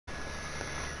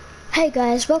Hey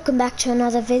guys, welcome back to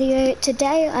another video.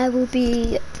 Today I will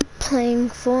be playing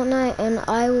Fortnite and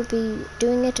I will be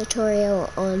doing a tutorial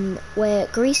on where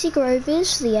Greasy Grove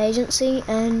is, the agency,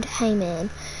 and Hayman.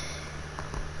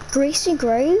 Greasy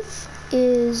Grove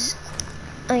is...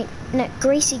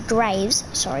 Greasy Graves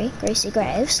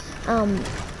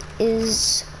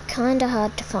is kinda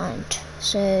hard to find,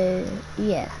 so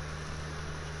yeah.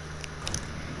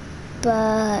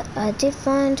 But I did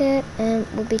find it and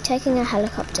we'll be taking a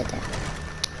helicopter there.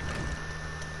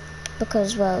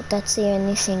 Because, well, that's the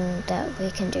only thing that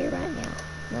we can do right now.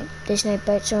 Like, there's no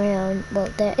boats around. Well,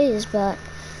 there is, but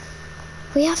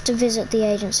we have to visit the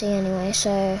agency anyway,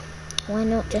 so why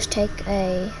not just take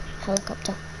a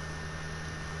helicopter?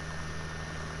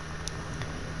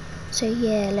 So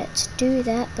yeah, let's do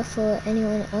that before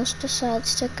anyone else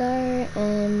decides to go,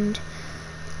 and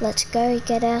let's go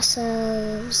get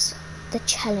ourselves the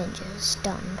challenges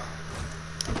done.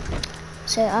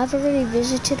 So I've already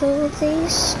visited all of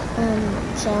these,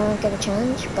 so I won't get a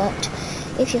challenge, but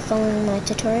if you're following my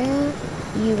tutorial,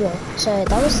 you will. So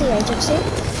that was the agency.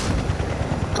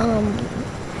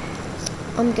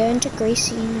 I'm going to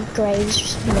Greasy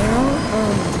Graves now.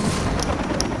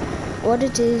 What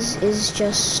it is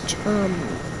just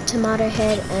tomato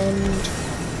head and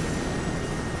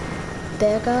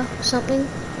burger something.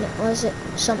 No, what is it?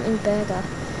 Something burger.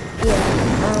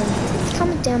 Yeah.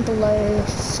 Comment down below.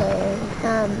 So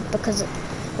because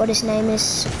what his name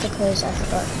is, because I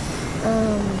forgot.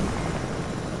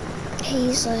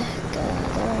 He's like they're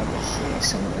over here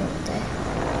somewhere up there.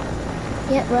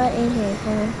 Yep, right in here.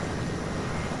 Hang on.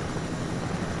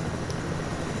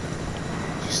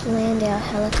 Just land our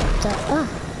helicopter.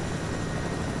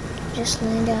 Just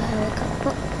land our helicopter.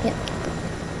 Oh, yep.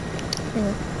 Hang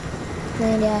on.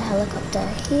 Land our helicopter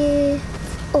here.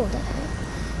 Oh, there.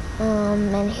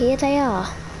 And here they are.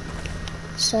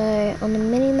 So on the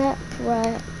mini map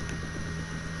right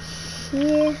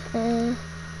here,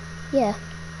 yeah.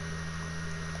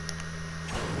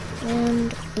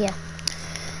 And yeah.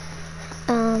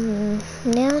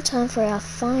 Now time for our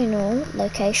final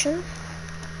location.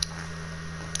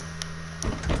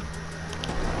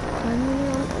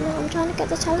 I'm trying to get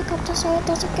this helicopter so it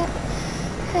doesn't get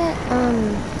hurt.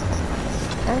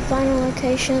 Our final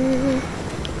location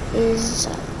is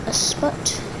a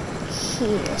spot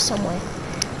here somewhere.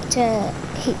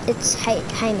 It's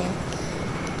Hayman.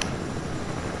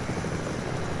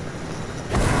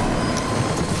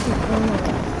 Oh my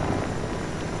god.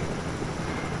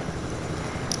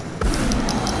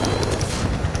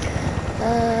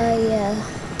 Yeah.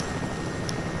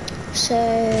 So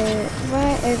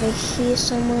right over here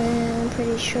somewhere, I'm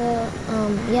pretty sure.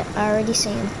 Yep, I already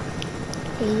see him.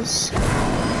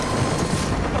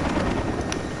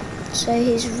 So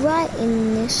he's right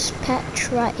in this patch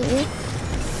right here,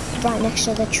 right next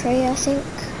to the tree, I think.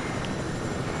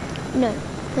 No,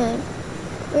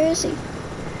 where is he?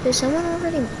 Did someone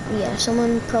already? Yeah,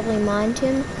 someone probably mined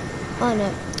him. Oh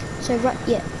no. So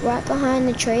right behind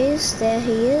the trees, there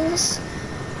he is.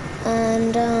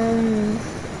 And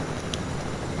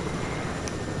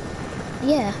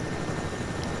yeah.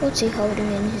 What's he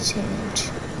holding in his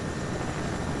hand?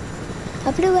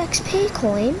 A blue XP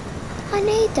coin? I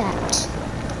need that.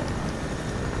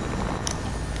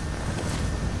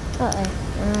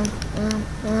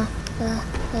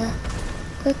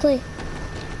 Quickly.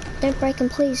 Don't break him,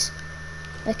 please.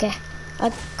 Okay.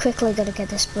 I quickly gotta get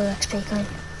this blue XP coin.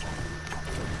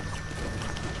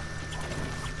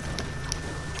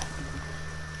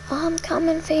 I'm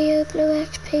coming for you, blue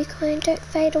XP coin. Don't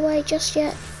fade away just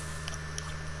yet.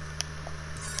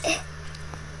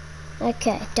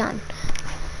 Okay, done.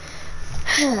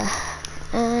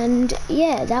 And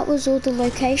yeah, that was all the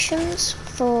locations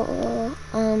for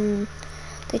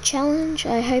the challenge.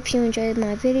 I hope you enjoyed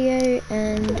my video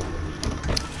and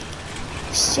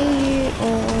see you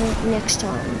all next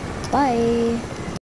time. Bye.